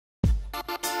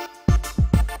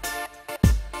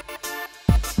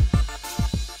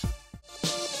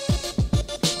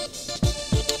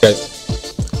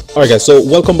All right, guys. So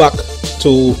welcome back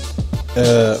to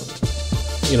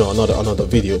another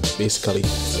video, basically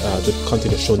to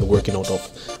continue showing the working out of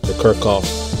the Kirchhoff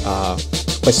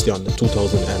question, the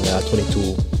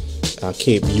 2022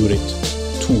 CAPE Unit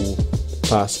 2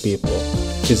 past paper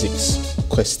physics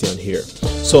question here.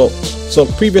 So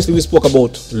previously we spoke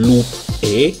about loop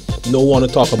A. Now we want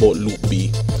to talk about loop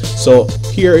B. So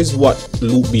here is what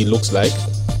loop B looks like.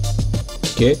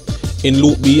 Okay, in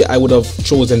loop B I would have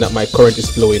chosen that my current is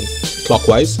flowing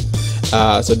clockwise,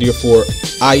 so therefore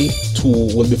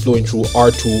I2 will be flowing through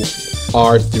R2,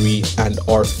 R3 and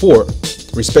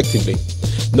R4 respectively.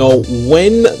 Now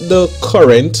when the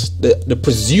current, the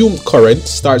presumed current,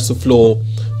 starts to flow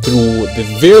through the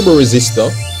variable resistor,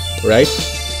 right,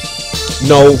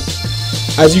 now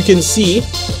as you can see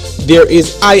there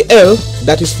is IL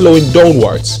that is flowing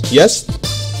downwards. Yes,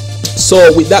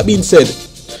 so with that being said,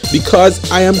 because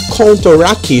I am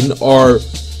counteracting or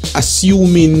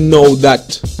assuming now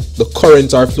that the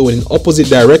currents are flowing in opposite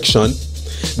direction,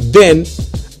 then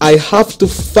I have to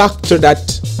factor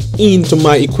that into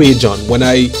my equation when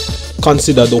I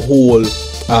consider the whole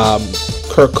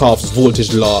Kirchhoff's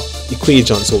voltage law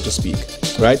equation, so to speak,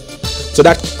 right? So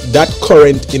that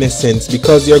current, in a sense,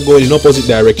 because you're going in opposite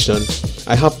direction,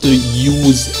 I have to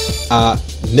use a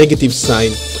negative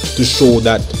sign to show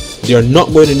that they are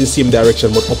not going in the same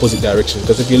direction but opposite direction.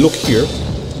 Because if you look here,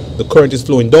 the current is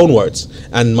flowing downwards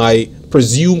and my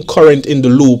presumed current in the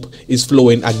loop is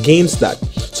flowing against that.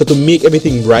 So to make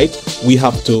everything right, we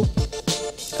have to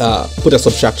put a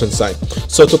subtraction sign.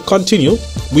 So to continue,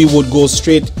 we would go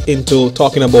straight into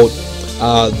talking about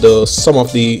the sum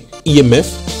of the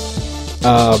EMF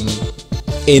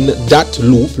in that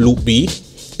loop B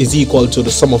is equal to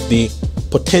the sum of the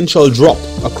potential drop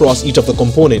across each of the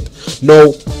component.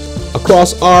 Now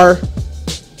across R2,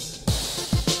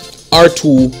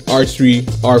 R3,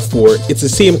 R4, it's the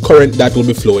same current that will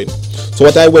be flowing. So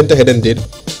what I went ahead and did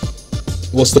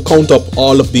was to count up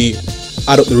add up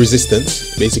the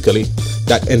resistance, basically.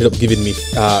 That ended up giving me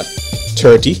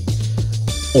 30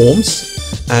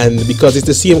 ohms, and because it's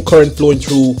the same current flowing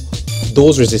through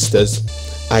those resistors,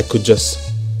 I could just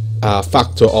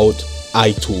factor out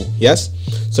I2. Yes,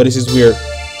 so this is where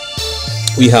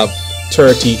we have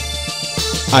 30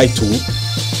 I2.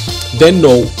 Then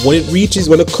now when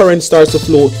the current starts to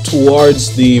flow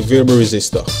towards the variable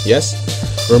resistor, yes,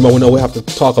 remember now we have to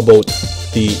talk about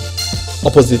the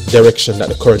opposite direction that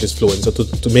the current is flowing. So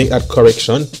to make that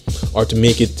correction, or to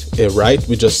make it right,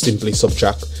 we just simply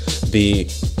subtract the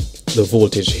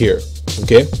voltage here.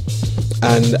 Okay,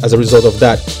 and as a result of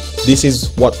that, this is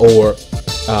what our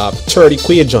third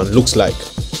equation looks like,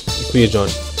 equation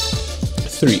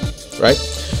 3, right?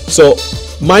 So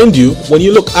mind you, when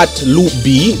you look at loop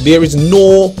B, there is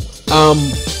no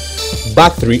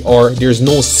battery, or there's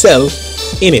no cell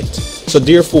in it. So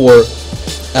therefore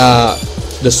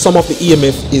the sum of the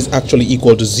EMF is actually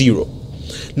equal to 0.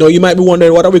 Now you might be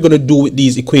wondering, what are we going to do with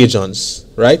these equations,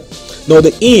 right? Now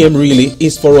the aim really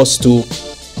is for us to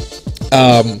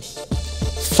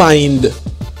find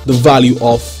the value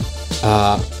of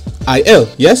IL,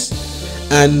 yes,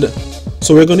 and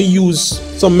so we're going to use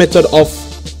some method of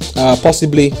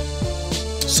possibly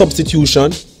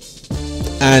substitution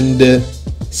and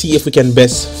see if we can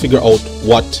best figure out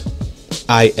what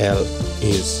IL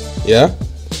is. Yeah,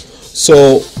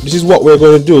 so this is what we're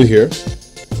going to do here.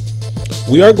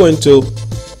 We are going to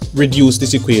reduce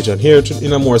this equation here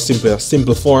in a more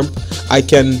simple form. I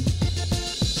can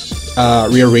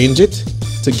rearrange it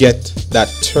to get that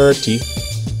 30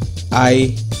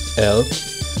 IL,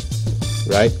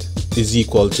 right, is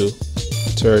equal to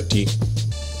 30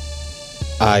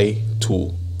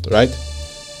 I2, right?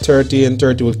 30 and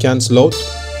 30 will cancel out,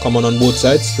 common on both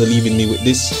sides, so leaving me with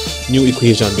this new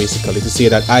equation, basically to say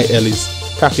that IL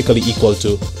is practically equal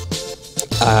to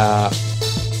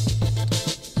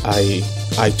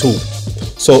I2.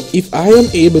 So if I am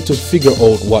able to figure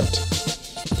out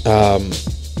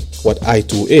what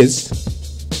I2 is,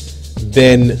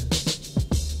 then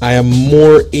I am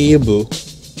more able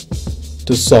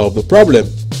to solve the problem.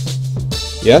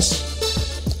 Yes,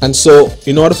 and so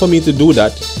in order for me to do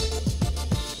that,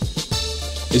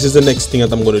 this is the next thing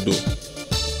that I'm going to do.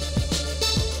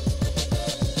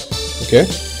 Okay,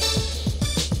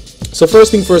 so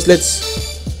first thing first, let's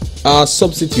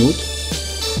substitute.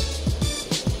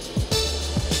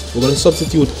 We're going to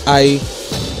substitute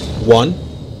I1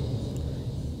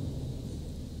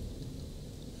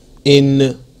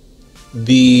 in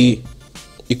the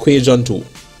equation 2.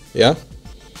 Yeah,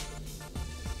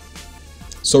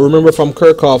 so remember from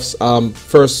Kirchhoff's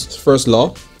first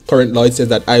law, current law, it says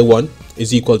that I1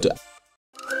 is equal to